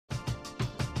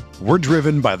We're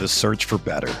driven by the search for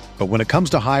better. But when it comes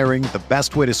to hiring, the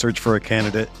best way to search for a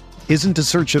candidate isn't to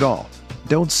search at all.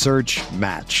 Don't search,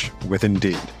 match with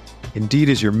Indeed. Indeed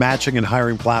is your matching and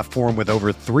hiring platform with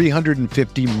over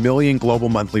 350 million global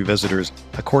monthly visitors,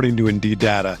 according to Indeed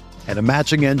data, and a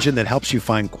matching engine that helps you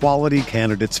find quality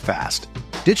candidates fast.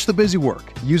 Ditch the busy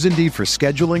work. Use Indeed for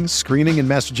scheduling, screening, and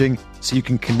messaging so you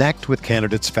can connect with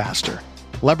candidates faster.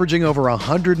 Leveraging over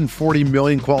 140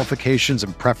 million qualifications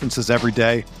and preferences every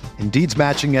day, Indeed's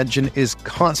matching engine is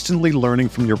constantly learning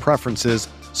from your preferences,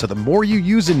 so the more you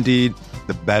use Indeed,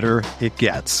 the better it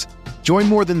gets. Join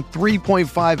more than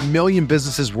 3.5 million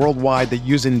businesses worldwide that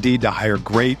use Indeed to hire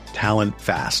great talent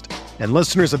fast. And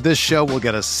listeners of this show will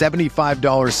get a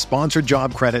 $75 sponsored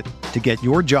job credit to get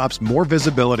your jobs more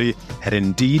visibility at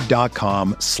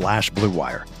Indeed.com/Blue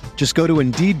Wire. Just go to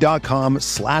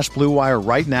Indeed.com/Blue Wire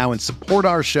right now and support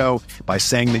our show by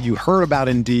saying that you heard about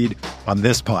Indeed on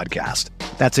this podcast.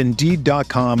 That's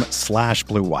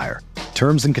Indeed.com/Blue Wire.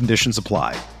 Terms and conditions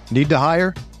apply. Need to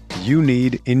hire? You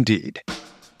need Indeed.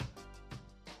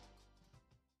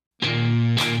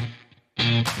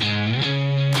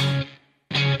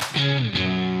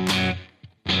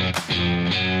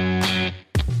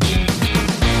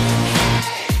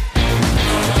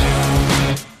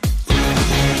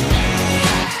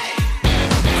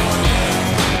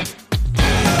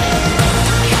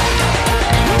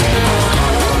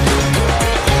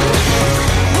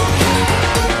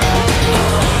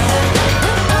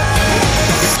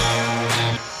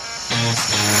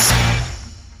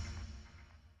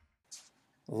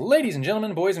 Ladies and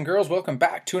gentlemen, boys and girls, welcome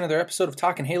back to another episode of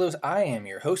Talking Halos. I am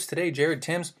your host today, Jared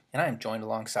Timms, and I am joined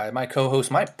alongside my co-host,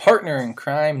 my partner in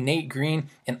crime, Nate Green,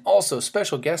 and also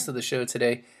special guest of the show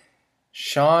today,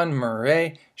 Sean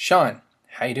Murray. Sean,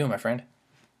 how you doing, my friend?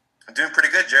 I'm doing pretty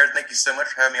good, Jared. Thank you so much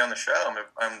for having me on the show.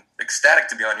 I'm ecstatic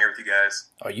to be on here with you guys.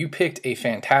 Oh, you picked a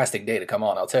fantastic day to come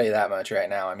on. I'll tell you that much right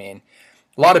now. I mean,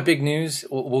 a lot of big news.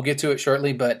 We'll get to it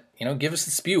shortly, but give us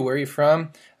the spew. Where are you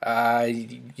from?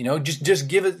 Just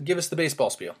give us the baseball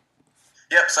spiel.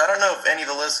 Yep. So I don't know if any of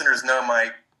the listeners know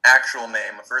my actual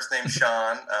name. My first name's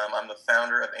Sean. I'm the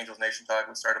founder of Angels Nation Talk.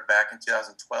 We started back in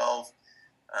 2012.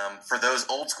 For those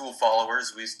old school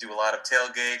followers, we used to do a lot of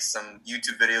tailgates, some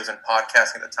YouTube videos, and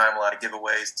podcasting at the time. A lot of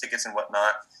giveaways, tickets, and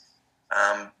whatnot.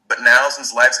 But now,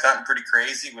 since life's gotten pretty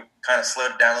crazy, we've kind of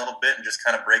slowed it down a little bit and just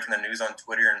kind of breaking the news on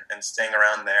Twitter and staying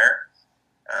around there.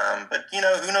 But, who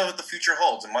knows what the future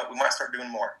holds, and we might start doing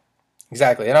more.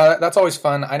 Exactly. That's always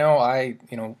fun. I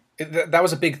know that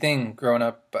was a big thing growing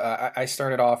up. I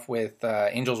started off with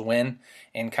Angels Win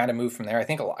and kind of moved from there. I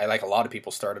think a lot of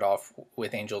people started off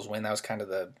with Angels Win. That was kind of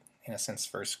the, in a sense,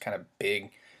 first kind of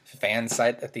big fan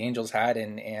site that the Angels had,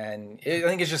 and I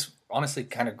think it's just honestly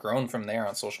kind of grown from there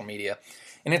on social media,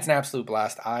 and it's an absolute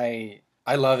blast. I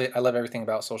love it. I love everything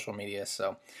about social media,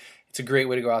 so it's a great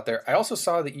way to go out there. I also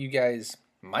saw that you guys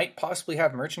might possibly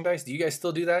have merchandise. Do you guys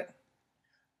still do that?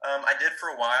 I did for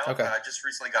a while. Okay. I just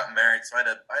recently got married, so I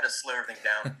had to slow everything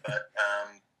down. But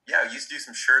yeah, I used to do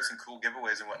some shirts and cool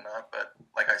giveaways and whatnot. But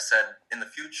like I said, in the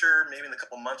future, maybe in a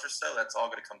couple months or so, that's all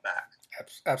going to come back.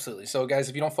 Absolutely. So guys,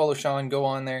 if you don't follow Sean, go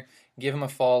on there, give him a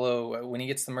follow. When he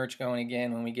gets the merch going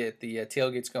again, when we get the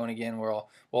tailgates going again, we'll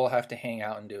all have to hang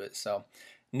out and do it. So,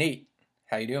 Nate,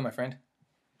 how you doing, my friend?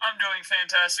 I'm doing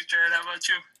fantastic, Jared. How about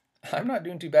you? I'm not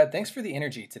doing too bad. Thanks for the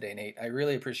energy today, Nate. I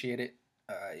really appreciate it.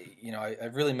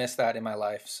 I've really missed that in my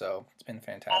life, so it's been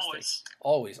fantastic.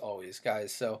 Always,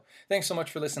 guys. So thanks so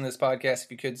much for listening to this podcast.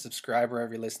 If you could subscribe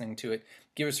wherever you're listening to it,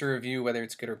 give us a review, whether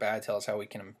it's good or bad. Tell us how we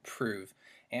can improve.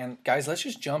 And guys, let's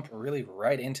just jump really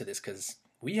right into this because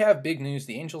we have big news.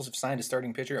 The Angels have signed a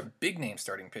starting pitcher, a big name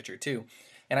starting pitcher too.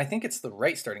 And I think it's the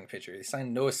right starting pitcher. They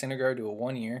signed Noah Syndergaard to a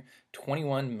 1-year,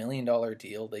 $21 million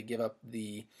deal. They give up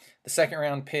the second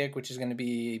round pick, which is going to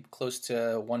be close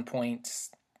to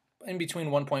in between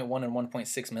 $1.1 and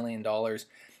 $1.6 million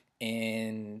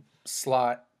in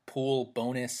slot pool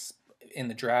bonus in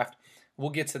the draft.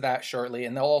 We'll get to that shortly,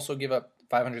 and they'll also give up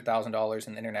 $500,000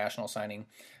 in the international signing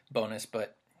bonus.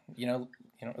 But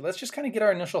let's just kind of get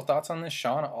our initial thoughts on this.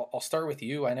 Sean, I'll start with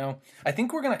you. I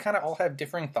think we're going to kind of all have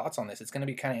differing thoughts on this. It's going to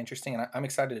be kind of interesting, and I'm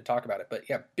excited to talk about it. But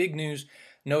yeah, big news.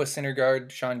 Noah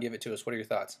Syndergaard. Sean, give it to us. What are your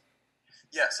thoughts?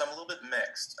 Yes, I'm a little bit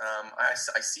mixed.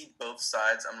 I see both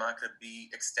sides. I'm not going to be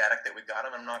ecstatic that we got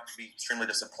him. I'm not going to be extremely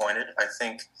disappointed. I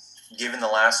think, given the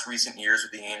last recent years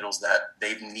with the Angels, that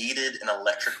they've needed an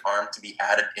electric arm to be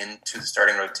added into the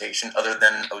starting rotation other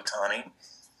than Ohtani.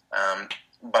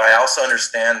 But I also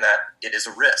understand that it is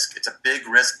a risk. It's a big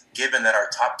risk given that our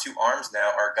top two arms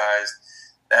now are guys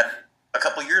that a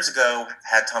couple years ago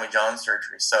had Tommy John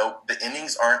surgery. So the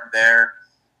innings aren't there.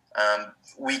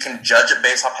 We can judge it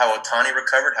based off how Ohtani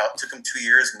recovered, how it took him 2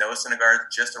 years. Noah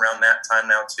Syndergaard just around that time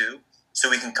now too. So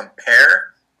we can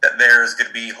compare that there's going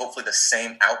to be hopefully the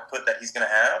same output that he's going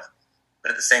to have.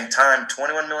 But at the same time,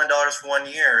 $21 million for 1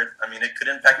 year, I mean, it could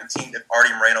impact the team if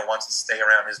Artie Moreno wants to stay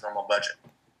around his normal budget.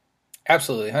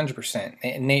 Absolutely, 100%.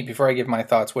 And Nate, before I give my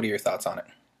thoughts, what are your thoughts on it?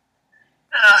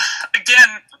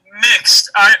 Again,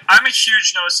 mixed. I'm a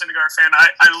huge Noah Syndergaard fan.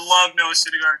 I love Noah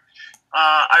Syndergaard.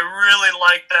 I really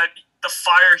like that the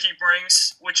fire he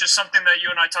brings, which is something that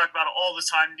you and I talk about all the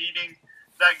time, needing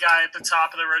that guy at the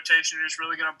top of the rotation who's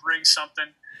really going to bring something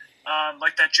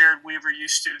like that Jared Weaver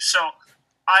used to. So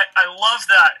I love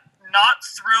that. Not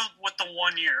thrilled with the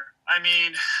 1 year. I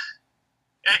mean,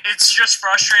 it's just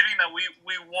frustrating that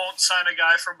we won't sign a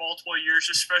guy for multiple years,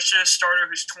 especially a starter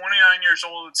who's 29 years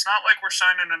old. It's not like we're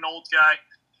signing an old guy.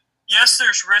 Yes,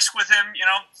 there's risk with him. You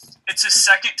know, it's his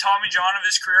second Tommy John of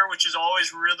his career, which is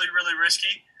always really, really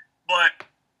risky. But,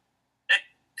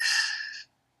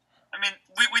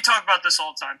 we talk about this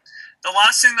all the time. The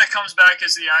last thing that comes back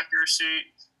is the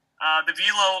accuracy. The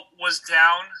velo was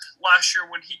down last year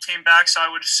when he came back, so I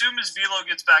would assume his velo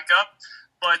gets back up.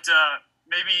 But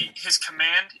maybe his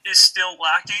command is still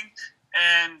lacking,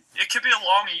 and it could be a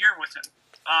long year with him.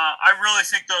 I really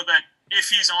think, though, that if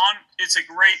he's on, it's a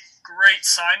great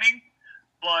signing,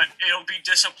 but it'll be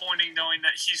disappointing knowing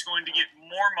that he's going to get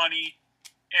more money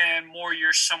and more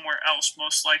years somewhere else,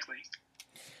 most likely.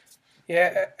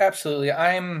 Yeah, absolutely.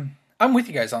 I'm with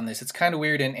you guys on this. It's kind of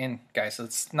weird, and guys,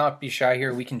 let's not be shy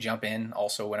here. We can jump in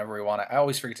also whenever we want. I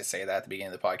always forget to say that at the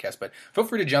beginning of the podcast, but feel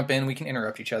free to jump in. We can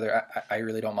interrupt each other. I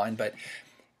really don't mind, but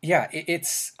yeah,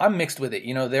 I'm mixed with it.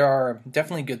 You know, there are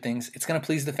definitely good things. It's going to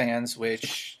please the fans,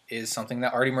 which is something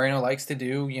that Artie Moreno likes to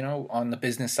do, you know, on the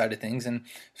business side of things. And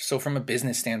so from a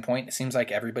business standpoint, it seems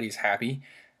like everybody's happy.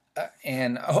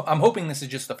 And I'm hoping this is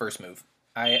just the first move.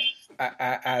 At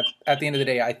the end of the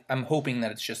day, I'm hoping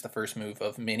that it's just the first move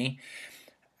of many.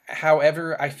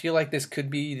 However, I feel like this could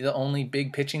be the only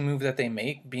big pitching move that they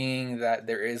make, being that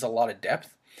there is a lot of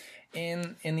depth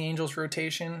in the Angels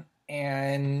rotation.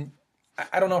 And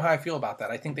I don't know how I feel about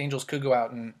that. I think the Angels could go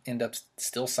out and end up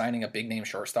still signing a big-name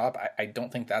shortstop. I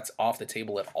don't think that's off the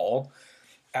table at all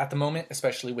at the moment,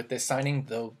 especially with this signing,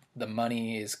 though the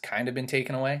money has kind of been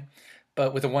taken away.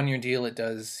 But with a 1 year deal, it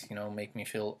does, you know, make me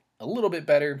feel a little bit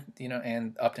better, you know,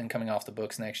 and Upton coming off the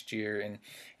books next year and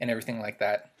everything like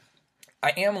that.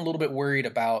 I am a little bit worried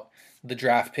about the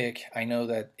draft pick. I know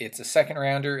that it's a second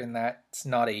rounder and that's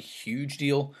not a huge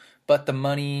deal, but the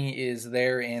money is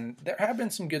there, and there have been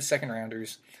some good second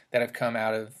rounders that have come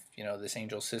out of, you know, this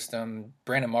Angels system.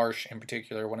 Brandon Marsh, in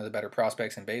particular, one of the better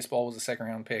prospects in baseball, was a second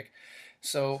round pick.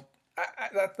 So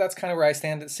that's kind of where I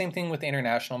stand. Same thing with the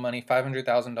international money.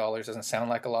 $500,000 doesn't sound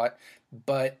like a lot,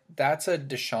 but that's a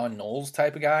Deshaun Knowles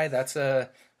type of guy.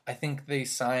 I think they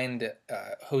signed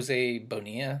Jose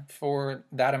Bonilla for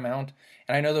that amount.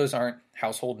 And I know those aren't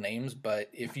household names, but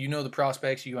if you know the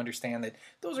prospects, you understand that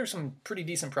those are some pretty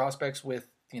decent prospects with,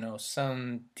 you know,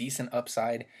 some decent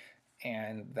upside,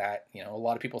 and that, you know, a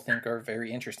lot of people think are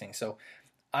very interesting. So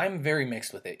I'm very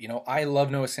mixed with it. You know, I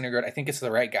love Noah Syndergaard. I think it's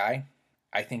the right guy.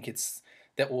 I think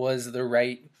that was the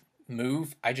right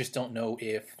move. I just don't know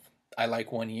if I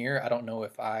like 1 year. I don't know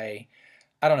if I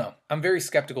don't know. I'm very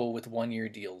skeptical with 1 year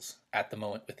deals at the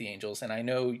moment with the Angels, and I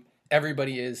know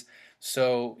everybody is.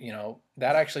 So, you know,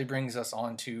 that actually brings us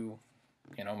on to,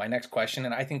 you know, my next question,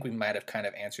 and I think we might have kind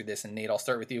of answered this. And Nate, I'll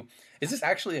start with you. Is this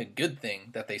actually a good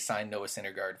thing that they signed Noah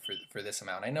Syndergaard for this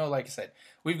amount? I know, like I said,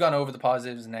 we've gone over the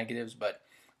positives and negatives, but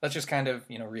let's just kind of,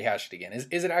 you know, rehash it again.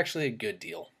 Is it actually a good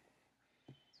deal?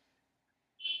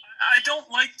 I don't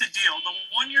like the deal. The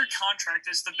 1 year contract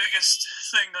is the biggest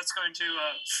thing that's going to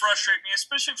frustrate me,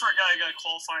 especially for a guy who got a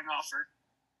qualifying offer.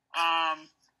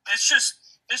 It's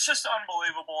just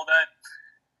unbelievable that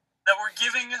we're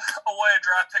giving away a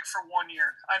draft pick for 1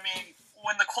 year. I mean,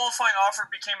 when the qualifying offer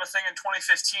became a thing in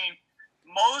 2015,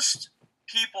 most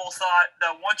people thought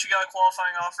that once you got a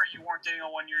qualifying offer, you weren't getting a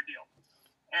 1 year deal.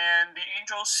 And the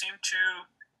Angels seem to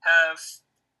have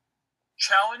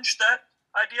challenged that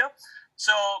idea.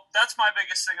 So that's my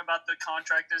biggest thing about the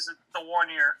contract is the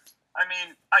 1 year. I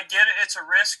mean, I get it, it's a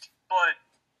risk, but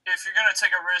if you're going to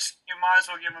take a risk, you might as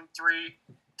well give him three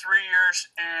years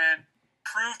and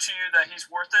prove to you that he's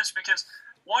worth this, because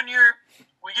 1 year,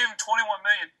 we gave him $21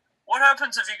 million. What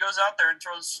happens if he goes out there and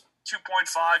throws 2.5,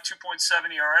 2.7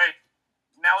 ERA?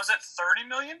 Now is it $30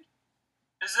 million?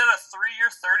 Is it a 3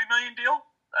 year, $30 million deal?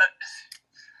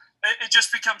 It just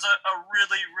becomes a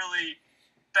really, really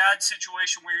bad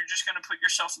situation where you're just going to put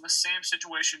yourself in the same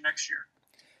situation next year.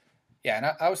 Yeah, and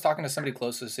I was talking to somebody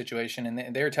close to the situation,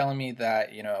 and they were telling me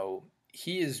that, you know,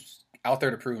 he is out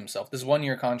there to prove himself. This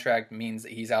 1-year contract means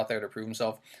that he's out there to prove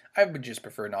himself. I would just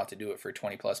prefer not to do it for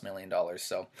 $20+ million.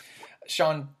 So,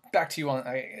 Sean, back to you on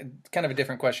kind of a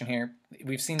different question here.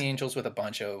 We've seen the Angels with a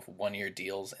bunch of 1-year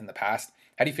deals in the past.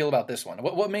 How do you feel about this one?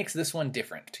 What makes this one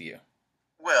different to you?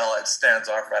 Well, it stands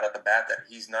off right off the bat that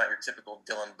he's not your typical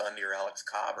Dylan Bundy or Alex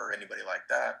Cobb or anybody like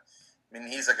that. I mean,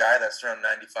 he's a guy that's around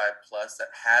 95+ that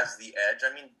has the edge.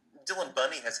 I mean, Dylan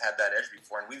Bundy has had that edge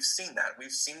before, and we've seen that.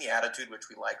 We've seen the attitude, which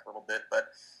we like a little bit, but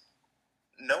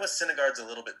Noah Syndergaard's a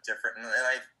little bit different, and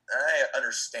I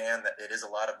understand that it is a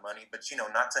lot of money, but,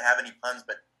 not to have any puns,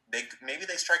 but maybe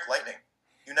they strike lightning.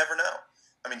 You never know.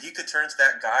 I mean, he could turn to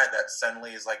that guy that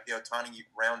suddenly is like the Ohtani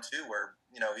round 2 where,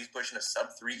 he's pushing a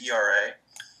sub-3 ERA.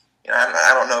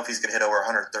 I don't know if he's going to hit over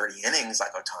 130 innings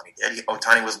like Ohtani did.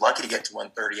 Ohtani was lucky to get to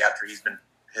 130 after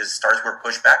his starts were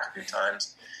pushed back a few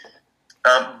times.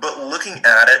 But looking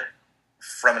at it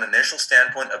from an initial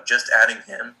standpoint of just adding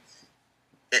him,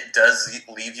 it does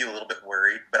leave you a little bit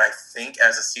worried. But I think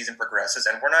as the season progresses,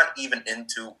 and we're not even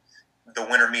into the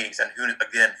winter meetings, and who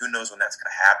knows when that's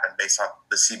going to happen based off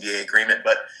the CBA agreement.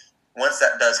 But once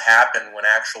that does happen, when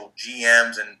actual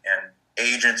GMs and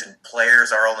agents and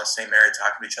players are all in the same area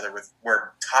talking to each other,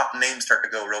 where top names start to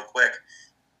go real quick.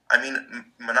 I mean,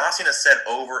 Minasian has said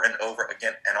over and over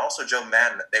again, and also Joe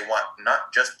Madden, that they want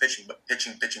not just pitching, but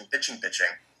pitching.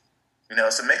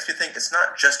 So it makes me think it's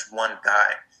not just one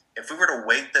guy. If we were to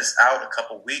wait this out a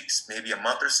couple weeks, maybe a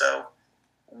month or so,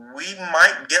 we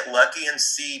might get lucky and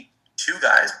see 2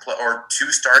 guys or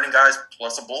 2 starting guys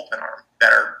plus a bullpen arm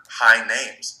that are high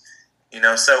names.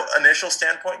 So initial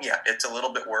standpoint, yeah, it's a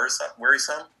little bit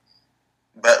worrisome.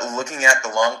 But looking at the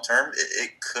long term,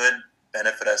 it could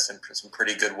benefit us in some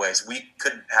pretty good ways. We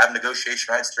could have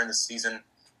negotiation rights during the season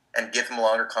and give him a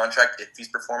longer contract if he's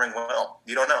performing well.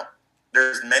 You don't know.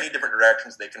 There's many different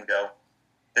directions they can go.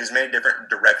 There's many different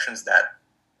directions that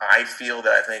I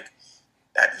think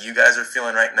that you guys are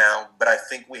feeling right now. But I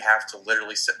think we have to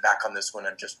literally sit back on this one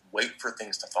and just wait for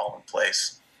things to fall in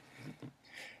place.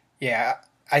 Yeah,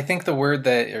 I think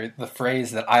the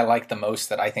phrase that I like the most,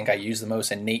 that I think I use the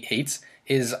most and Nate hates,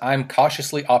 is I'm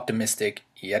cautiously optimistic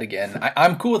yet again.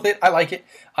 I'm cool with it. I like it.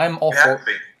 I'm all for it.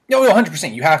 No,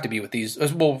 100%. You have to be with these.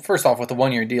 Well, first off, with the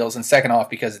 1-year deals, and second off,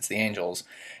 because it's the Angels.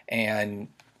 And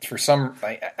for some,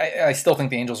 I still think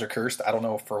the Angels are cursed. I don't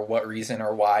know for what reason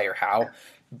or why or how,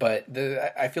 but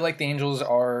I feel like the Angels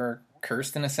are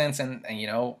cursed in a sense. And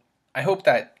I hope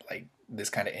that this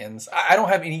kind of ends. I don't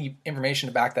have any information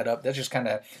to back that up. That's just kind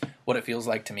of what it feels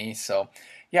like to me. So,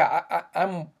 yeah,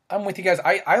 I'm with you guys.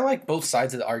 I like both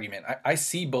sides of the argument. I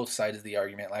see both sides of the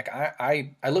argument. Like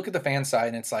I look at the fan side,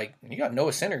 and it's like, you got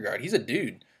Noah Syndergaard. He's a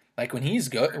dude. Like when he's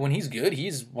good,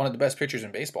 he's one of the best pitchers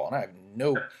in baseball, and I have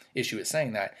no issue with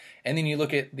saying that. And then you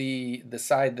look at the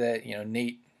side that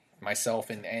Nate, myself,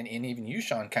 and even you,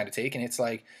 Sean, kind of take, and it's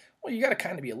like, well, you got to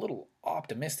kind of be a little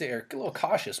optimistic or a little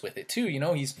cautious with it too.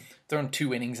 He's thrown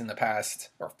 2 innings in the past,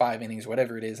 or 5 innings,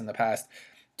 whatever it is, in the past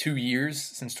 2 years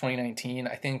since 2019.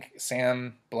 I think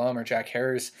Sam Blum or Jack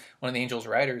Harris, one of the Angels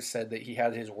writers, said that he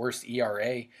had his worst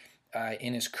ERA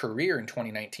in his career in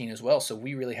 2019 as well. So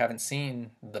we really haven't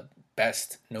seen the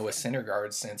best Noah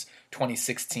Syndergaard since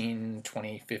 2016,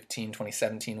 2015,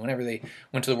 2017, whenever they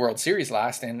went to the World Series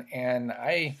last. And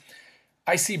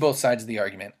I see both sides of the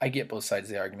argument. I get both sides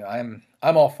of the argument.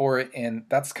 I'm all for it, and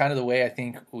that's kind of the way I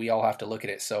think we all have to look at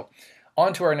it. So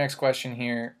on to our next question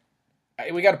here.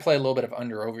 We got to play a little bit of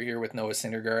under-over here with Noah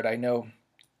Syndergaard. I know,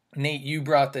 Nate, you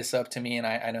brought this up to me, and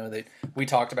I know that we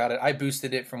talked about it. I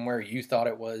boosted it from where you thought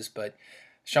it was, but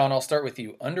Sean, I'll start with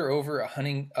you. Under-over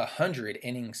 100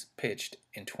 innings pitched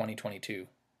in 2022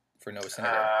 for Noah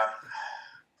Syndergaard.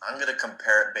 I'm going to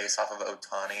compare it based off of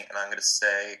Ohtani, and I'm going to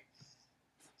say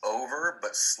over,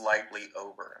 but slightly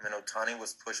over. I mean, Ohtani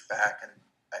was pushed back, and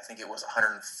I think it was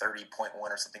 130.1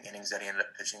 or something innings that he ended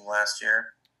up pitching last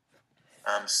year.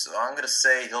 So I'm going to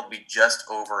say he'll be just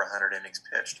over 100 innings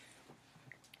pitched.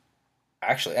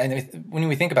 Actually, when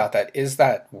we think about that, is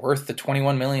that worth the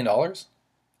 $21 million?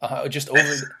 Just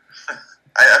over.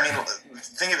 I mean,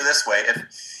 think of it this way: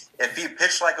 if he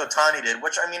pitched like Ohtani did,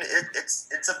 which I mean,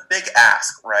 it's a big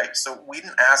ask, right? So we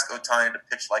didn't ask Ohtani to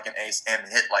pitch like an ace and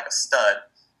hit like a stud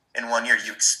in 1 year.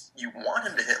 You want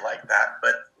him to hit like that,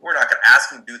 but we're not going to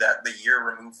ask him to do that the year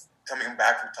removed coming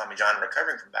back from Tommy John and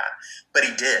recovering from that. But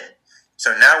he did.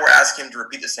 So now we're asking him to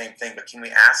repeat the same thing. But can we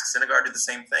ask Syndergaard to do the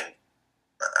same thing?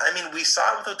 I mean, we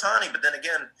saw it with Ohtani, but then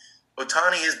again,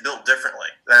 Ohtani is built differently.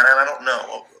 And I don't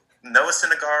know. Noah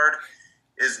Syndergaard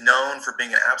is known for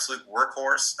being an absolute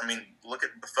workhorse. I mean, look at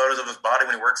the photos of his body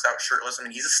when he works out shirtless. I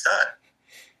mean, he's a stud.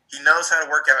 he knows how to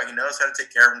work out. He knows how to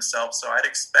take care of himself. So I'd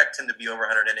expect him to be over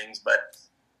 100 innings, but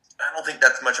I don't think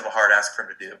that's much of a hard ask for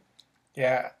him to do.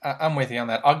 Yeah, I'm with you on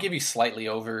that. I'll give you slightly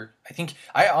over. I think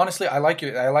I like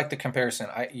the comparison.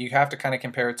 You have to kind of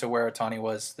compare it to where Ohtani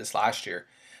was this last year.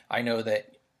 I know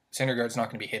that Syndergaard's not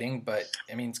going to be hitting, but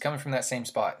I mean it's coming from that same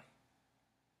spot.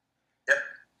 Yep.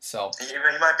 So he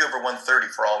might be over 130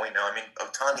 for all we know. I mean,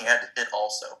 Ohtani had to hit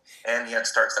also, and he had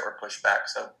starts that were pushed back.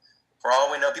 So for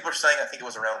all we know, people are saying I think it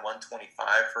was around 125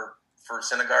 for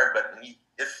Syndergaard, but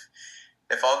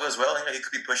if all goes well, he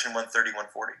could be pushing 130,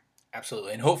 140.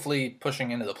 Absolutely, and hopefully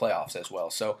pushing into the playoffs as well.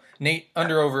 So, Nate,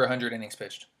 under over 100 innings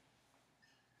pitched.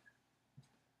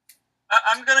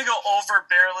 I'm going to go over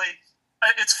barely.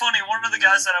 It's funny, one of the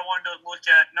guys that I wanted to look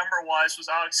at number-wise was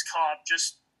Alex Cobb,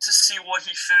 just to see what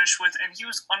he finished with, and he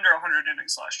was under 100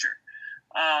 innings last year.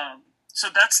 So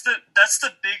that's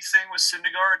the big thing with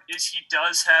Syndergaard is he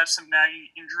does have some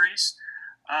nagging injuries.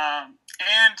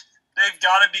 And they've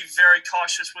got to be very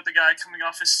cautious with the guy coming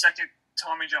off his second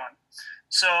Tommy John.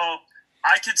 So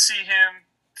I could see him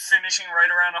finishing right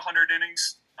around 100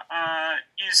 innings.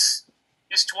 Is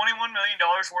 $21 million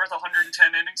worth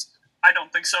 110 innings? I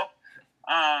don't think so.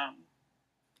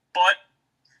 But,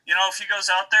 if he goes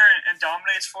out there and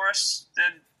dominates for us,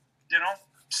 then,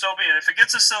 so be it. If it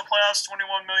gets us to the playoffs,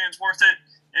 $21 million is worth it.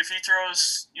 If he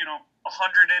throws,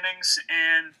 100 innings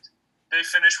and they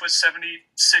finish with 76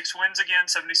 wins again,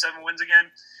 77 wins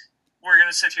again, we're going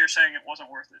to sit here saying it wasn't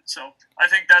worth it. So I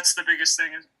think that's the biggest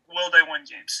thing is, will they win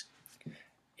games?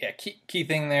 Yeah, key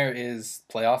thing there is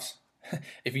playoffs.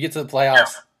 If you get to the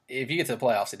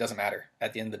playoffs, it doesn't matter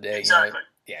at the end of the day. Exactly.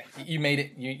 You made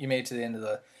it. You made it to the end of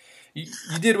the. You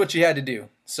did what you had to do.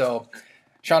 So,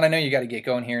 Sean, I know you got to get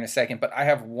going here in a second, but I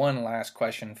have one last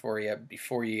question for you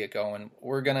before you get going.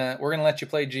 We're gonna let you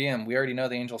play GM. We already know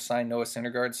the Angels signed Noah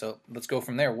Syndergaard, so let's go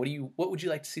from there. What would you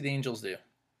like to see the Angels do?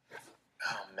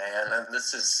 Oh man,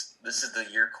 this is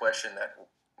the year question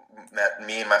that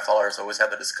me and my followers always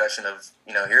have the discussion of.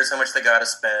 Here's how much they got to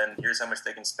spend. Here's how much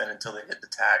they can spend until they hit the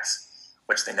tax,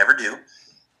 which they never do.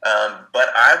 But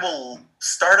I will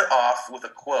start it off with a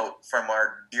quote from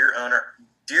our dear owner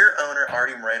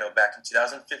Artie Moreno back in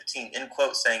 2015, in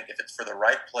quote saying, "If it's for the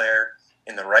right player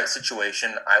in the right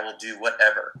situation, I will do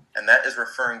whatever." And that is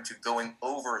referring to going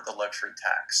over the luxury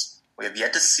tax. We have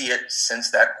yet to see it since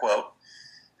that quote.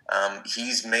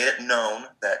 He's made it known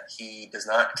that he does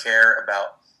not care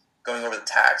about going over the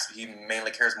tax. He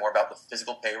mainly cares more about the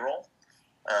physical payroll,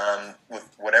 with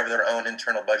whatever their own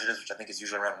internal budget is, which I think is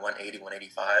usually around 180,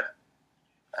 185.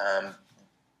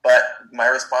 But my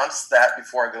response to that,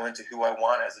 before I go into who I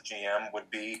want as a GM, would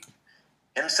be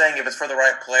him saying if it's for the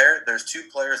right player, there's two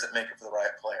players that make it for the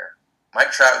right player.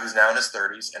 Mike Trout, who's now in his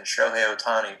 30s, and Shohei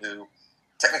Ohtani, who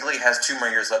technically has 2 more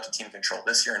years left of team control,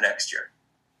 this year and next year.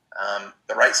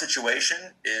 The right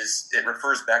situation it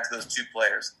refers back to those two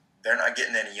players. They're not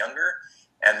getting any younger,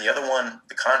 and the other one,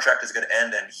 the contract is going to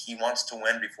end, and he wants to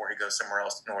win before he goes somewhere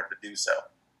else in order to do so.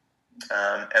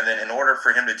 And then in order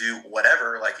for him to do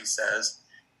whatever, like he says,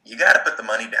 you got to put the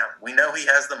money down. We know he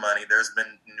has the money. There's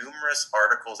been numerous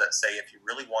articles that say if you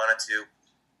really wanted to.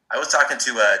 I was talking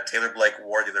to Taylor Blake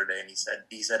Ward the other day, and he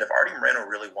said if Artie Moreno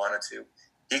really wanted to,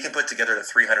 he can put together a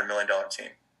 $300 million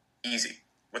team. Easy.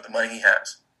 With the money he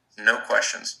has. No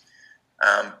questions.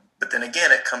 But then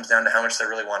again, it comes down to how much they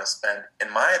really want to spend.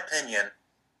 In my opinion,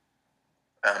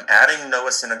 adding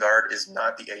Noah Syndergaard is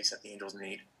not the ace that the Angels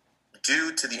need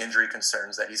due to the injury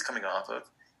concerns that he's coming off of.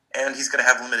 And he's going to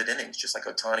have limited innings, just like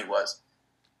Ohtani was.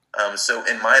 So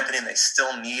in my opinion, they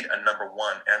still need a number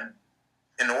one. And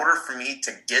in order for me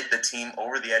to get the team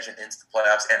over the edge and into the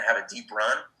playoffs and have a deep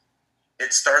run,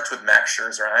 it starts with Max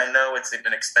Scherzer. I know it's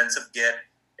an expensive get.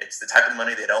 It's the type of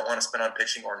money they don't want to spend on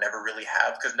pitching or never really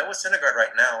have. Because Noah Syndergaard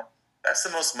right now, that's the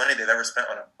most money they've ever spent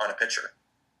on a pitcher,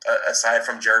 aside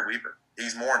from Jared Weaver.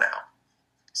 He's more now.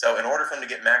 So in order for them to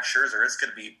get Max Scherzer, it's going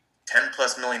to be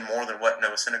 $10+ million more than what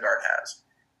Noah Syndergaard has.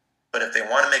 But if they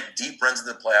want to make deep runs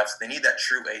into the playoffs, they need that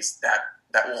true ace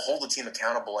that will hold the team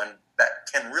accountable and that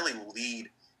can really lead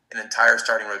an entire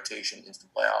starting rotation into the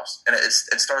playoffs. And it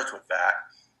starts with that.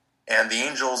 And the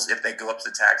Angels, if they go up to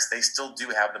the tax, they still do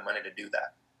have the money to do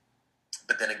that.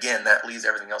 But then again, that leaves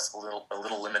everything else a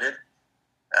little limited.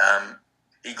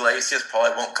 Iglesias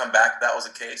probably won't come back if that was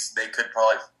the case. They could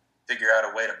probably figure out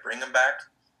a way to bring him back.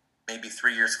 Maybe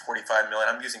 3 years, $45 million.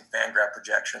 I'm using FanGraph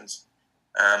projections.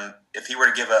 If he were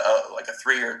to give a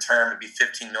 3-year term, it'd be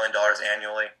 $15 million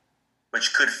annually,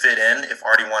 which could fit in if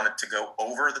Artie wanted to go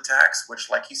over the tax, which,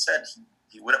 like he said,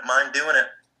 he wouldn't mind doing it.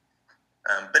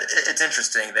 But it's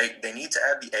interesting. They need to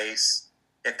add the ace.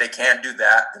 If they can't do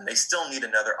that, then they still need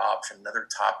another option, another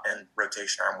top-end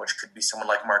rotation arm, which could be someone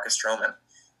like Marcus Stroman.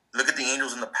 Look at the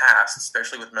Angels in the past,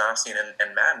 especially with Manassian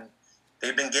and Madden.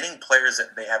 They've been getting players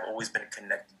that they have always been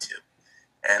connected to.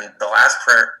 And the last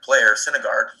player,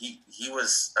 Syndergaard, he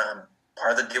was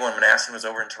part of the deal when Manassian was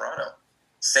over in Toronto.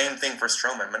 Same thing for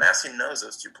Stroman. Manassian knows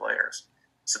those two players.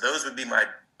 So those would be my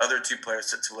other two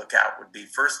players to look out. Would be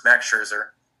first Max Scherzer,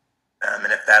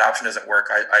 and if that option doesn't work,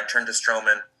 I'd turn to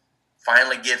Stroman,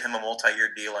 finally give him a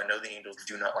multi-year deal. I know the Angels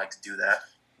do not like to do that.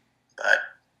 But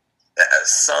at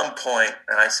some point,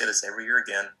 and I say this every year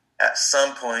again, at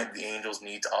some point the Angels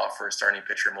need to offer a starting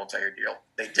pitcher a multi-year deal.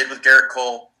 They did with Garrett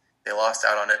Cole. They lost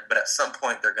out on it. But at some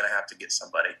point they're going to have to get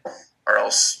somebody, or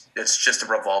else it's just a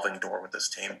revolving door with this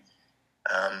team.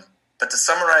 But to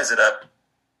summarize it up,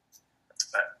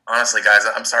 honestly, guys,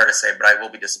 I'm sorry to say, but I will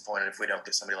be disappointed if we don't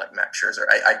get somebody like Max Scherzer.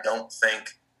 I don't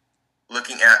think,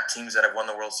 looking at teams that have won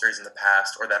the World Series in the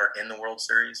past or that are in the World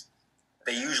Series,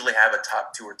 they usually have a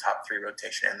top 2 or top 3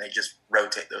 rotation, and they just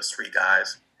rotate those 3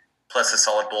 guys, plus a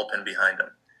solid bullpen behind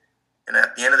them. And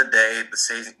at the end of the day, the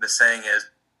saying is,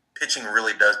 pitching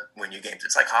really does win you games.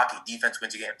 It's like hockey. Defense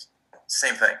wins you games.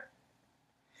 Same thing.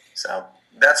 So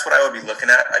that's what I would be looking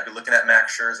at. I'd be looking at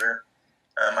Max Scherzer.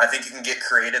 I think you can get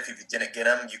creative. If you didn't get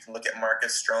him, you can look at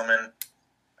Marcus Stroman,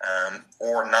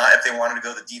 or not. If they wanted to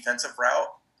go the defensive route,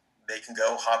 they can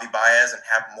go Javi Baez and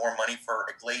have more money for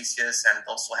Iglesias, and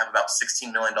they'll still have about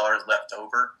 $16 million left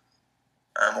over.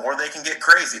 Or they can get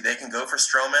crazy. They can go for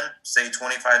Stroman, say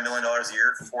 $25 million a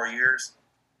year for 4 years.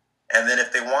 And then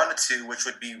if they wanted to, which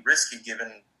would be risky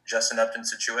given Justin Upton's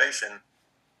situation,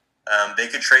 they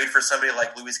could trade for somebody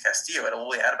like Luis Castillo. It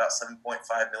only had about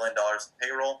 $7.5 million in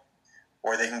payroll.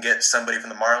 Or they can get somebody from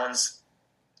the Marlins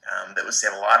that would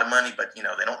save a lot of money, but they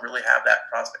don't really have that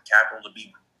prospect capital to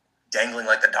be dangling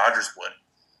like the Dodgers would.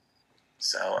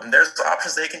 So there's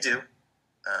options they can do,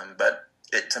 but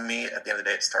to me, at the end of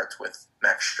the day, it starts with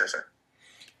Max Scherzer.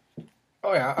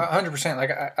 Oh yeah, 100%.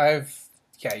 Like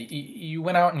you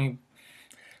went out and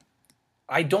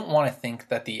I don't want to think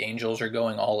that the Angels are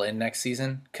going all in next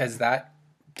season, because that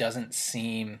doesn't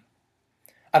seem.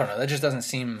 I don't know. That just doesn't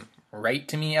seem right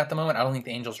to me at the moment. I don't think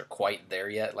the Angels are quite there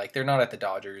yet. Like, they're not at the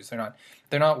Dodgers.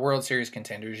 They're not World Series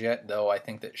contenders yet, though. I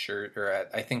think that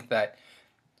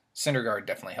Syndergaard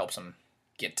definitely helps them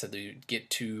get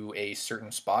to a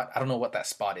certain spot. I don't know what that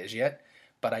spot is yet,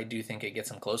 but I do think it gets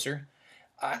them closer.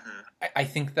 I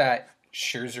think that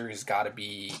Scherzer has got to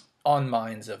be on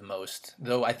minds of most,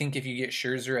 though. I think if you get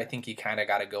Scherzer, I think you kind of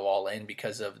got to go all in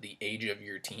because of the age of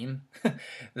your team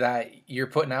that you're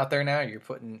putting out there now.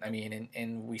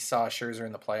 And we saw Scherzer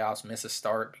in the playoffs miss a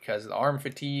start because of the arm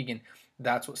fatigue, and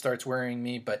that's what starts worrying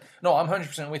me. But no, I'm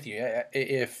 100% with you.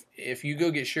 If you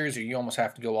go get Scherzer, you almost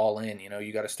have to go all in.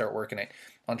 You got to start working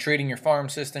on trading your farm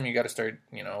system. You got to start,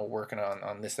 working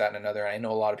on this, that, and another. And I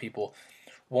know a lot of people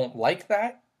won't like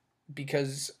that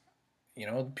because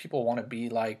people want to be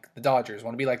like the Dodgers,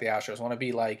 want to be like the Astros, want to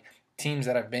be like teams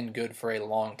that have been good for a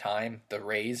long time, the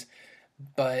Rays.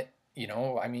 But,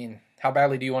 how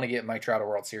badly do you want to get Mike Trout a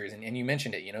World Series? And you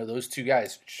mentioned it, those two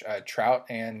guys, Trout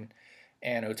and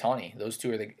Ohtani, those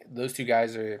two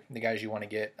guys are the guys you want to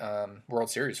get World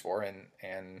Series for.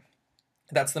 And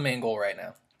that's the main goal right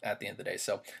now at the end of the day.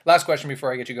 So last question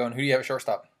before I get you going, who do you have at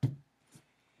shortstop?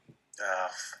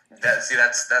 That's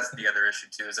the other issue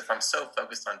too. Is if I'm so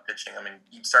focused on pitching,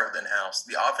 you'd start with in-house.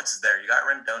 The offense is there. You got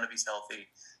Rendon if he's healthy.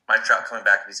 Mike Trout coming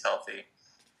back if he's healthy.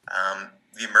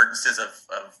 The emergences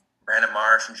of Brandon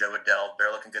Marsh and Joe Adele,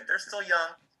 they're looking good. They're still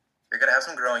young. They're going to have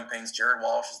some growing pains. Jared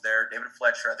Walsh is there. David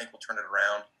Fletcher, I think, will turn it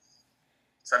around.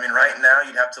 So right now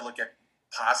you'd have to look at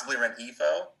possibly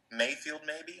Rengifo, Mayfield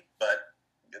maybe, but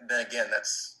then again,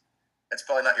 that's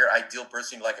probably not your ideal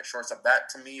person you like at shortstop. That,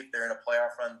 to me, if they're in a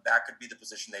playoff run, that could be the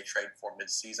position they trade for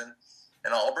midseason.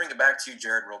 And I'll bring it back to you,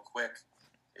 Jared, real quick,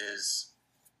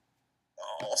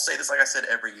 I'll say this like I said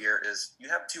every year, is you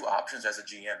have 2 options as a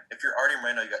GM. If you're Artie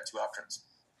Moreno, you got 2 options.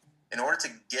 In order to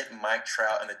get Mike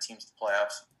Trout and the teams to the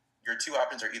playoffs, your 2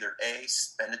 options are either A,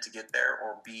 spend it to get there,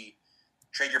 or B,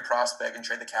 trade your prospect and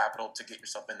trade the capital to get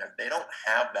yourself in there. They don't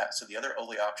have that, so the other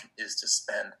only option is to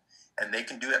spend. And they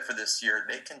can do it for this year.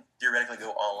 They can theoretically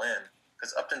go all in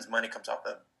because Upton's money comes off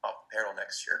the payroll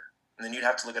next year. And then you'd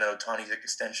have to look at Ohtani's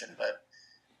extension, but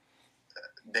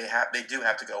they do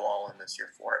have to go all in this year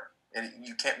for it. And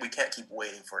we can't keep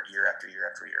waiting for it year after year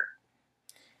after year.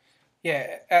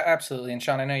 Yeah, absolutely. And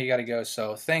Sean, I know you got to go,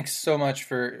 so thanks so much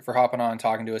for hopping on and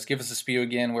talking to us. Give us a spiel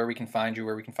again, where we can find you,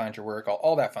 where we can find your work,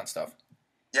 all that fun stuff.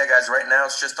 Yeah, guys, right now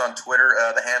it's just on Twitter.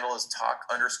 The handle is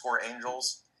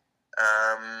talk_angels.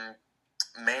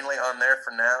 mainly on there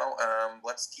for now.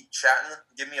 Let's keep chatting.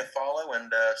 Give me a follow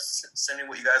and send me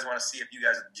what you guys want to see. If you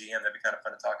guys are the GM, that'd be kind of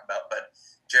fun to talk about. But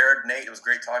Jared, Nate, it was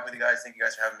great talking with you guys. Thank you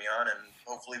guys for having me on, and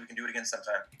hopefully we can do it again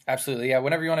sometime. Absolutely, yeah.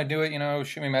 Whenever you want to do it,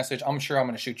 shoot me a message. I'm sure I'm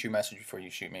going to shoot you a message before you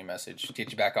shoot me a message to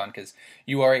get you back on, because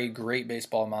you are a great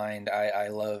baseball mind. I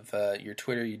love your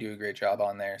Twitter. You do a great job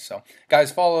on there. So,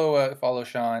 guys, follow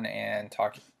Sean and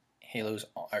Talk Angels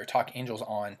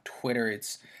on Twitter.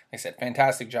 It's, like I said,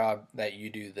 fantastic job that you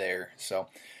do there. So,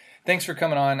 thanks for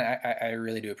coming on. I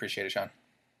really do appreciate it, Sean.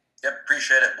 Yep,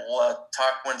 appreciate it. We'll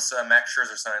talk once Max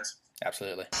Scherzer signs.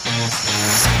 Absolutely.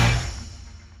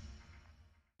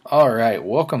 All right,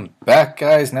 welcome back,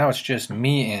 guys. Now it's just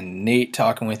me and Nate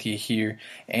talking with you here.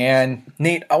 And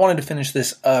Nate, I wanted to finish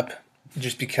this up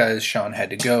just because Sean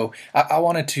had to go. I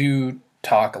wanted to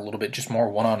talk a little bit just more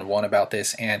one-on-one about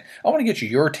this, and I want to get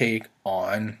your take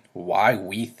on why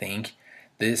we think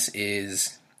this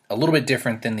is a little bit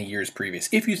different than the years previous.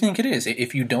 If you think it is,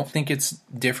 if you don't think it's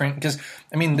different, because,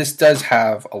 this does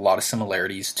have a lot of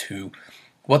similarities to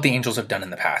what the Angels have done in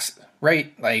the past,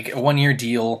 right? Like a one-year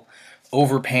deal,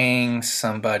 overpaying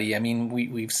somebody.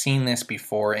 We've seen this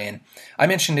before, and I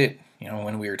mentioned it,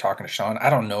 when we were talking to Sean.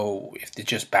 I don't know if it's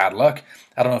just bad luck.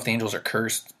 I don't know if the Angels are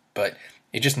cursed, but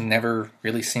it just never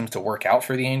really seems to work out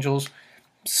for the Angels.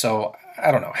 So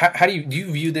I don't know. How do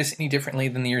you view this any differently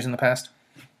than the years in the past?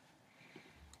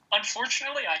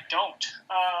 Unfortunately, I don't.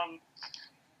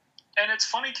 And it's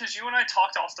funny because you and I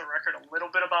talked off the record a little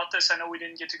bit about this. I know we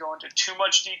didn't get to go into too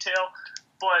much detail,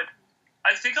 but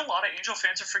I think a lot of Angel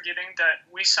fans are forgetting that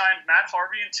we signed Matt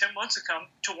Harvey and Tim Lincecum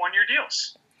to one-year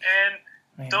deals.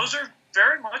 And those are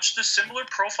very much the similar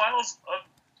profile of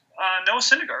Noah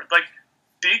Syndergaard. Like,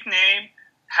 big name,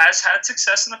 has had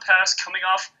success in the past, coming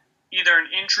off either an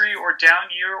injury or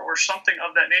down year or something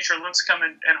of that nature. Lincecum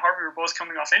and Harvey were both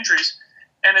coming off injuries.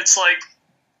 And it's like,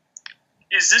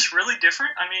 is this really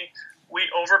different? We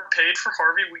overpaid for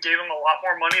Harvey. We gave him a lot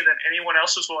more money than anyone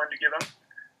else was willing to give him.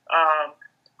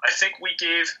 I think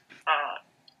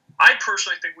I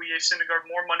personally think we gave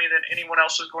Syndergaard more money than anyone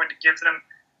else was going to give them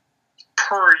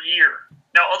per year.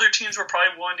 Now, other teams were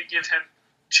probably willing to give him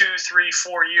 2, 3,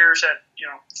 4 years at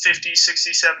 50,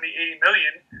 60, 70, 80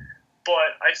 million,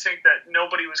 but I think that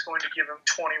nobody was going to give him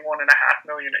 $21.5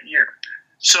 million a year.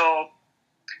 So,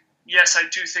 yes, I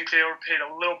do think they overpaid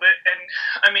a little bit.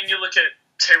 And, you look at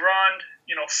Tehran,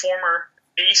 former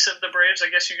ace of the Braves, I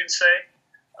guess you could say,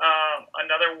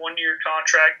 another one-year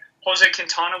contract. Jose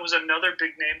Quintana was another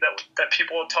big name that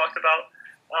people had talked about.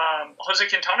 Jose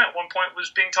Quintana at one point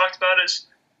was being talked about as,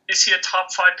 is he a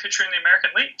top 5 pitcher in the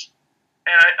American League?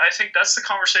 And I think that's the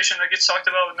conversation that gets talked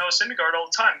about with Noah Syndergaard all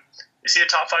the time. Is he a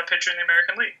top 5 pitcher in the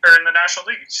American League, or in the National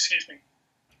League, excuse me?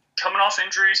 Coming off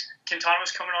injuries, Quintana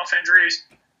was coming off injuries,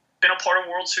 been a part of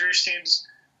World Series teams.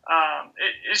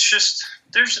 It's just,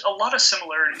 there's a lot of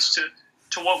similarities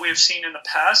to what we have seen in the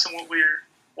past and what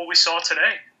we saw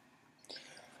today.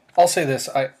 I'll say this.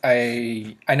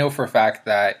 I know for a fact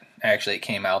that actually it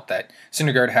came out that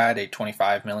Syndergaard had a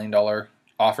 $25 million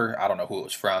offer. I don't know who it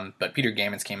was from, but Peter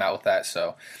Gammons came out with that.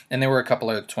 So, and there were a couple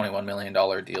of $21 million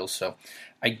deals. So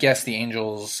I guess the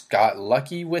Angels got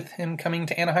lucky with him coming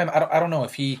to Anaheim. I don't know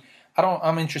if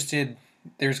I'm interested.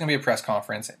 There's going to be a press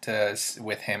conference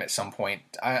with him at some point.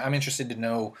 I'm interested to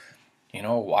know,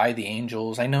 why the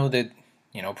Angels. I know that,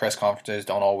 press conferences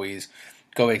don't always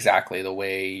go exactly the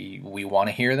way we want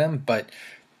to hear them, but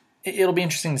it'll be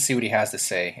interesting to see what he has to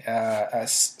say.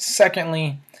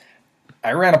 Secondly,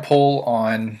 I ran a poll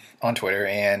on Twitter,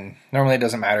 and normally it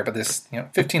doesn't matter, but this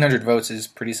 1,500 votes is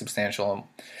pretty substantial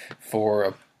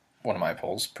for one of my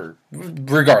polls,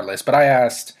 regardless. But I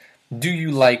asked, do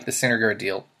you like the Syndergaard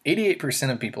deal?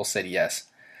 88% of people said yes.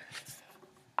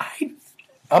 I'm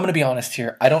going to be honest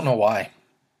here. I don't know why.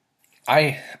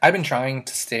 I've been trying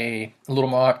to stay a little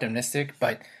more optimistic,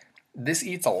 but this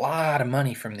eats a lot of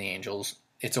money from the Angels.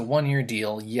 It's a one-year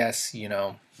deal. Yes, he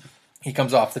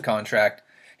comes off the contract.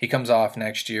 He comes off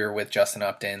next year with Justin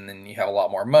Upton, and you have a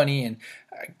lot more money. And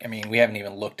we haven't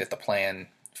even looked at the plan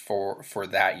for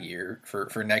that year,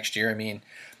 for next year.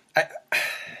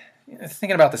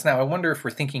 Thinking about this now, I wonder if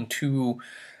we're thinking too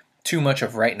much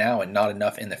of right now and not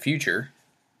enough in the future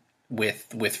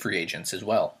with free agents as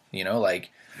well.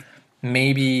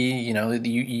 Maybe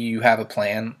you have a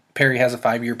plan. Perry has a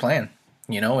 5-year plan.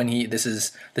 And this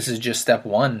is just step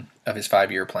one of his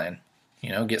 5-year plan.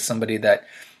 Get somebody that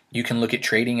you can look at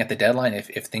trading at the deadline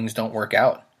if things don't work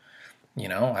out. I'm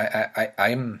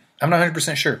not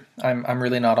 100% sure. I'm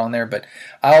really not on there, but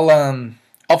I'll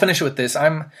finish it with this.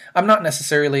 I'm not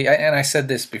necessarily, and I said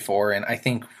this before, and I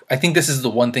think this is the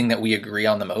one thing that we agree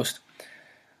on the most.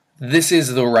 this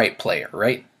is the right player,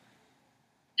 right?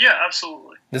 Yeah,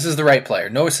 absolutely. This is the right player.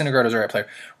 Noah Syndergaard is the right player.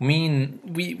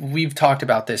 We've talked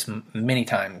about this many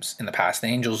times in the past. The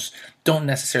Angels don't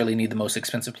necessarily need the most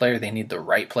expensive player. They need the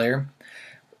right player.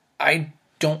 I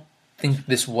don't think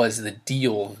this was the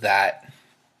deal that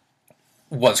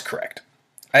was correct.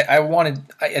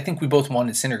 I think we both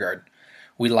wanted Syndergaard.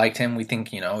 We liked him. We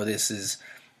think, this is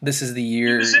the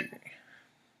year.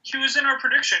 He was in our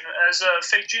prediction as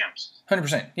fake GMs.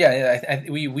 100%. Yeah,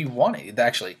 we wanted,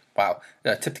 actually. Wow.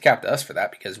 Tip the cap to us for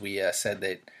that, because we said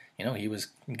that, he was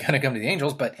going to come to the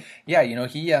Angels. But, yeah,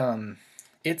 he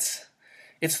it's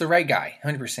the right guy,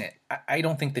 100%. I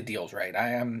don't think the deal's right.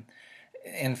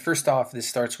 And first off, this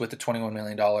starts with the $21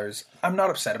 million. I'm not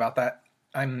upset about that.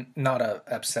 I'm not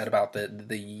upset about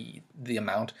the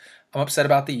amount. I'm upset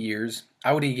about the years.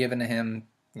 I would have given him,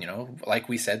 like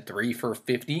we said, 3 for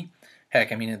 $50. Heck,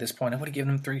 at this point, I would have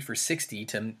given him 3 for $60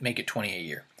 to make it $20 a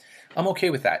year. I'm okay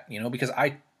with that, because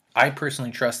I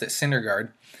personally trust that Syndergaard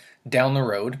down the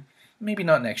road, maybe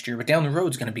not next year, but down the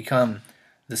road is going to become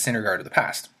the Syndergaard of the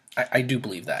past. I do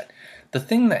believe that. The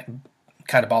thing that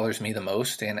kind of bothers me the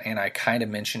most, and I kind of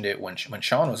mentioned it when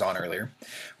Sean was on earlier,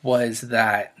 was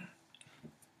that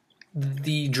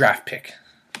the draft pick.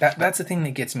 That's the thing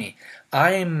that gets me.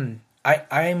 I'm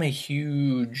a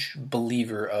huge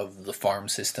believer of the farm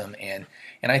system, and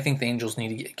I think the Angels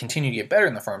need to continue to get better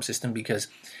in the farm system, because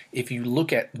if you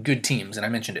look at good teams, and I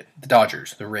mentioned it, the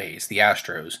Dodgers, the Rays, the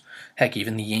Astros, heck,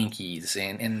 even the Yankees,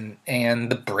 and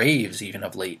the Braves even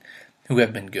of late, who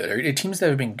have been good, or teams that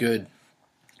have been good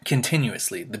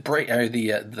continuously.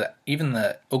 Even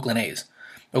the Oakland A's.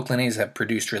 Oakland A's have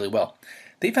produced really well.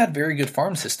 They've had very good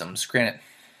farm systems. Granted,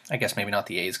 I guess maybe not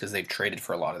the A's, because they've traded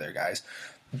for a lot of their guys.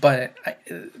 But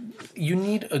you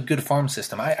need a good farm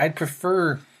system. I'd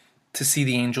prefer to see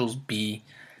the Angels be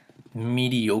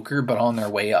mediocre, but on their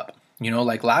way up.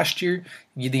 Like last year,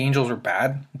 the Angels were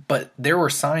bad, but there were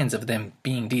signs of them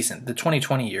being decent. The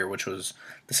 2020 year, which was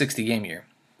the 60-game year,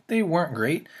 they weren't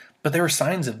great, but there were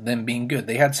signs of them being good.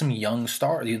 They had some young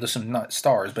stars, not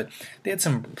stars, but they had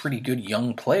some pretty good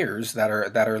young players that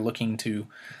are looking to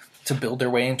build their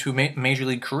way into major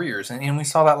league careers, and we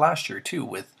saw that last year too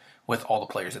with all the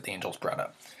players that the Angels brought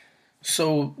up.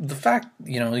 So the fact,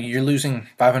 you're losing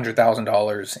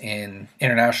 $500,000 in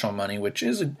international money, which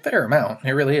is a fair amount.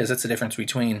 It really is. It's the difference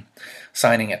between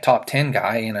signing a top 10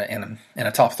 guy and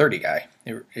a top 30 guy.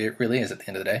 It really is at the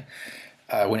end of the day,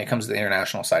 when it comes to the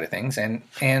international side of things.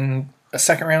 And a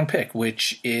second-round pick,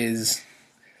 which is,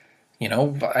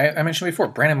 I mentioned before,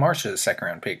 Brandon Marsh is a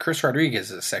second-round pick. Chris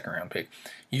Rodriguez is a second-round pick.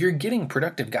 You're getting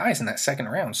productive guys in that second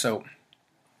round. So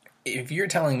if you're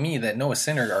telling me that Noah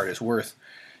Syndergaard is worth,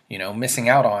 missing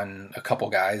out on a couple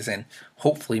guys and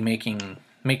hopefully making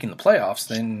the playoffs,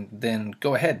 then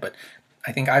go ahead. But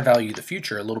I think I value the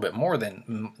future a little bit more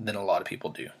than a lot of people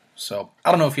do. So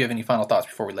I don't know if you have any final thoughts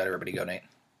before we let everybody go, Nate.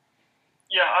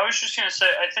 Yeah, I was just going to say,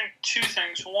 I think 2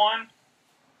 things. One,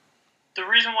 the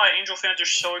reason why Angel fans are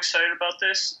so excited about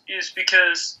this is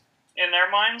because in their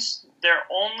minds, they're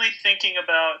only thinking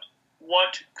about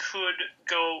what could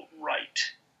go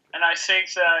right. And I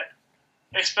think that,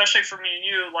 especially for me and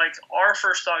you, like, our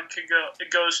first thought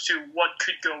goes to what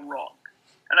could go wrong.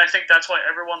 And I think that's why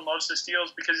everyone loves this deal,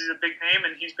 is because he's a big name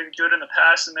and he's been good in the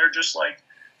past, and they're just like,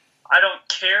 I don't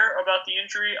care about the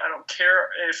injury. I don't care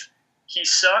if he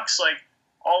sucks. Like,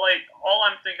 all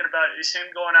I'm thinking about is him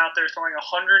going out there throwing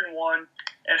 101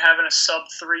 and having a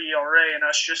sub-3 ERA, and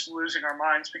us just losing our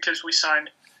minds because we signed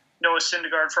Noah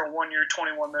Syndergaard for a 1-year,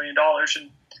 $21 million. And,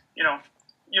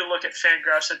 you look at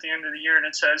Fangraphs at the end of the year and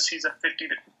it says he's a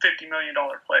 $50 million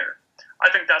player. I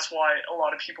think that's why a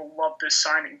lot of people love this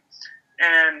signing.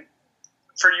 And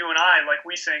for you and I, like,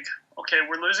 we think, okay,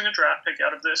 we're losing a draft pick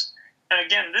out of this. And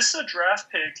again, this is a draft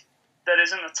pick that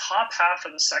is in the top half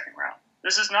of the second round.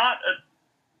 This is not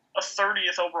a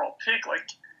 30th overall pick like,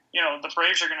 the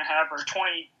Braves are going to have, or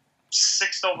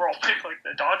 26th overall pick like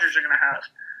the Dodgers are going to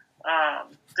have.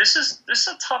 This is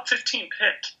a top 15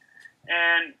 pick.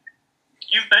 And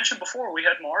you've mentioned before, we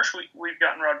had Marsh. We've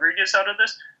gotten Rodriguez out of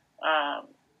this.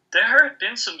 There have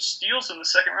been some steals in the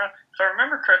second round. If I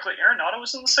remember correctly, Arenado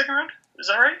was in the second round. Is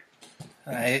that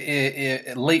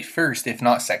right? Late first, if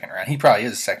not second round. He probably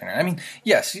is second round.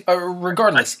 Yes,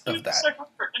 regardless of that.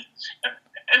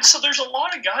 And so there's a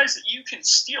lot of guys that you can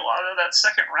steal out of that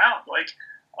second round. Like,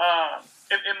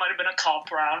 it might have been a comp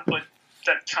round, but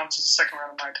that counts as a second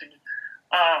round in my opinion.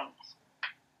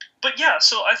 But yeah,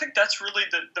 so I think that's really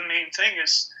the main thing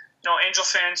is, Angel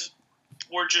fans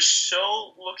were just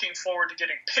so looking forward to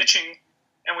getting pitching,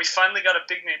 and we finally got a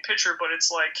big name pitcher, but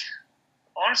it's like,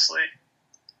 honestly,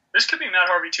 this could be Matt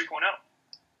Harvey 2.0.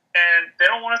 And they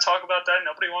don't want to talk about that.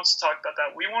 Nobody wants to talk about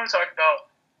that. We want to talk about,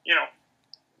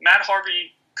 Matt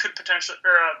Harvey could potentially,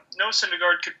 or Noah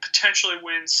Syndergaard could potentially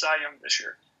win Cy Young this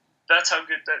year. That's how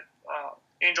good that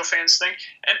Angel fans think.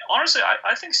 And honestly,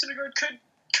 I think Syndergaard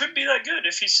could be that good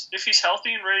if he's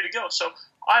healthy and ready to go. So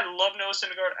I love Noah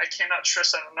Syndergaard. I cannot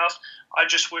stress that enough. I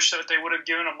just wish that they would have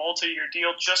given a multi-year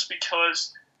deal, just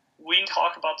because we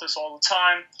talk about this all the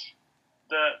time.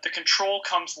 The control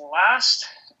comes last,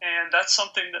 and that's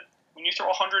something that when you throw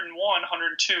 101,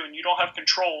 102, and you don't have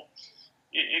control,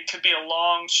 it could be a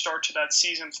long start to that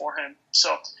season for him.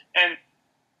 So, and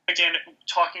again,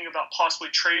 talking about possibly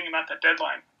trading him at the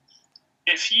deadline,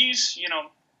 if he's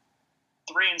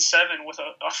 3-7 with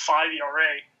a 5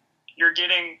 ERA, you're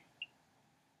getting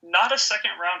not a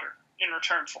second rounder in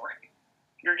return for him.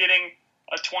 You're getting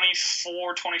a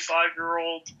 24,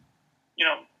 25-year-old,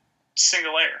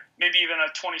 single A, maybe even a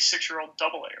 26-year-old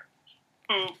double A,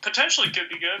 who potentially could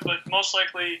be good, but most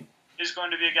likely is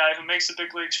going to be a guy who makes the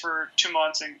big leagues for 2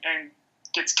 months and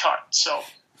gets cut. So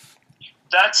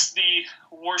that's the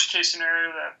worst-case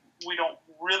scenario that we don't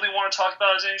really want to talk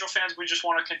about as Angel fans. We just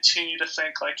want to continue to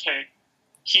think like, hey,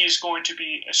 he's going to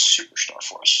be a superstar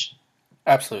for us.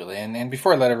 Absolutely. And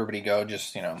before I let everybody go,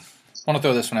 just, want to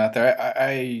throw this one out there.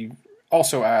 I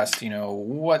also asked,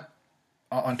 what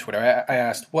on Twitter, I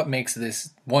asked what makes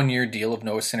this 1-year deal of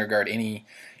Noah Syndergaard any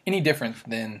different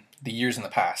than the years in the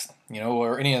past,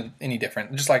 or any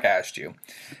different, just like I asked you.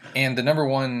 And the number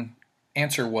one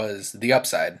answer was the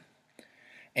upside.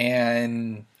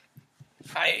 And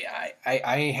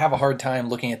I have a hard time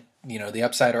looking at, the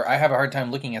upside, or I have a hard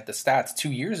time looking at the stats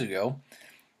 2 years ago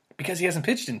because he hasn't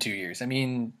pitched in 2 years. I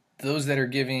mean, those that are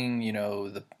giving,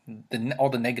 all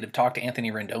the negative talk to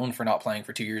Anthony Rendon for not playing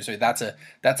for 2 years, that's a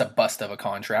bust of a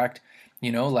contract.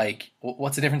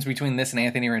 What's the difference between this and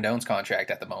Anthony Rendon's contract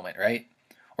at the moment, right?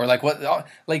 Or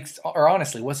or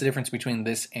honestly, what's the difference between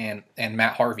this and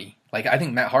Matt Harvey? I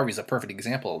think Matt Harvey's a perfect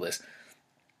example of this.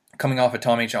 Coming off of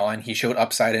Tommy John, he showed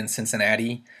upside in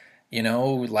Cincinnati.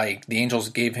 The Angels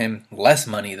gave him less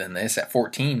money than this at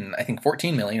 14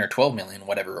 million or 12 million,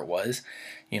 whatever it was.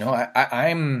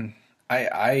 I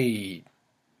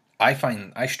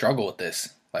struggle with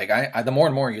this. The more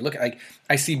and more you look at,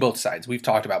 I see both sides. We've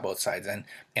talked about both sides, and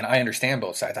I understand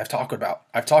both sides. I've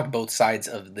talked both sides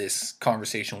of this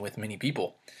conversation with many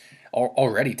people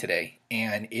already today,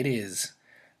 and it is,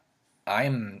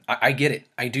 I get it.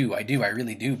 I do. I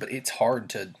really do. But it's hard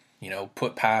to,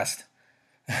 put past,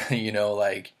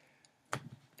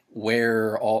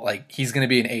 where he's going to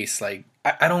be an ace.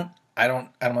 I'm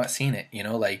not seeing it.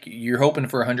 You're hoping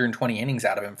for 120 innings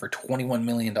out of him for $21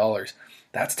 million.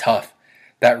 That's tough.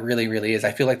 That really, really is.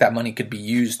 I feel like that money could be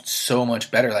used so much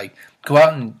better. Go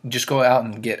out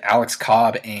and get Alex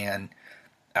Cobb and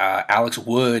Alex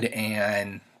Wood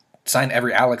and sign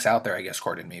every Alex out there, I guess,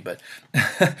 according to me. But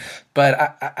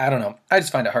I don't know. I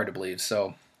just find it hard to believe.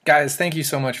 So, guys, thank you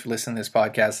so much for listening to this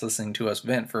podcast, listening to us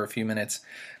vent for a few minutes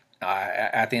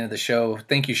at the end of the show.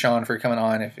 Thank you, Sean, for coming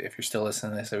on. If you're still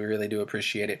listening to this, we really do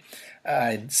appreciate it.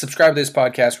 Subscribe to this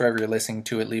podcast wherever you're listening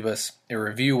to it. Leave us a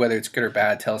review, whether it's good or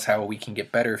bad. Tell us how we can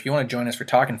get better. If you want to join us for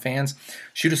Talking Fans,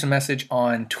 shoot us a message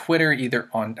on Twitter, either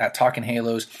at Talking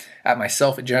Halos, at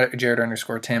myself at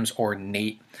Jared_Timms, or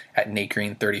Nate at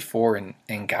NateGreen34.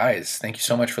 And guys, thank you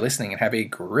so much for listening, and have a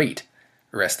great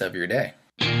rest of your day.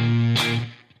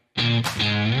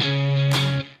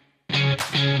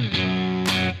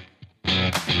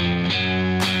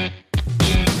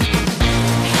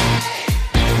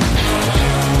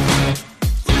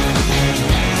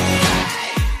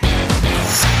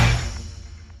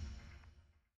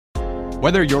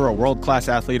 Whether you're a world-class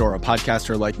athlete or a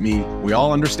podcaster like me, we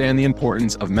all understand the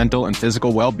importance of mental and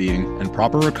physical well-being and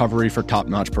proper recovery for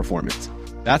top-notch performance.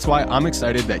 That's why I'm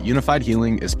excited that Unified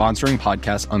Healing is sponsoring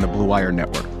podcasts on the Blue Wire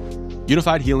Network.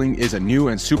 Unified Healing is a new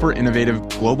and super innovative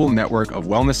global network of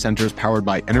wellness centers powered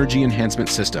by Energy Enhancement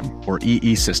System, or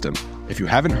EE System. If you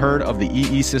haven't heard of the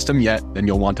EE System yet, then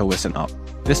you'll want to listen up.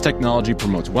 This technology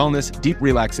promotes wellness, deep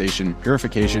relaxation,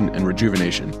 purification, and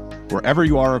rejuvenation. Wherever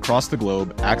you are across the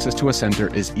globe, access to a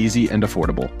center is easy and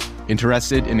affordable.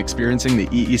 Interested in experiencing the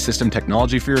EE System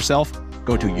technology for yourself?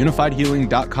 Go to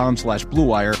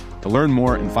unifiedhealing.com/bluewire to learn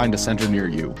more and find a center near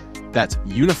you. That's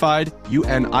unified,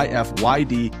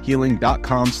 UNIFYD,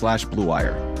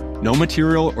 healing.com/bluewire. No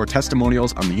material or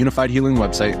testimonials on the Unified Healing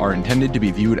website are intended to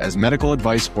be viewed as medical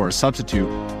advice or a substitute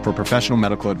for professional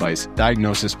medical advice,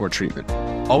 diagnosis, or treatment.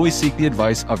 Always seek the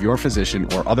advice of your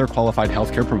physician or other qualified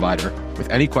healthcare provider with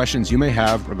any questions you may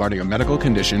have regarding a medical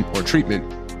condition or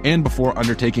treatment, and before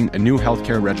undertaking a new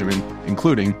healthcare regimen,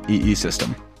 including EE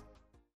System.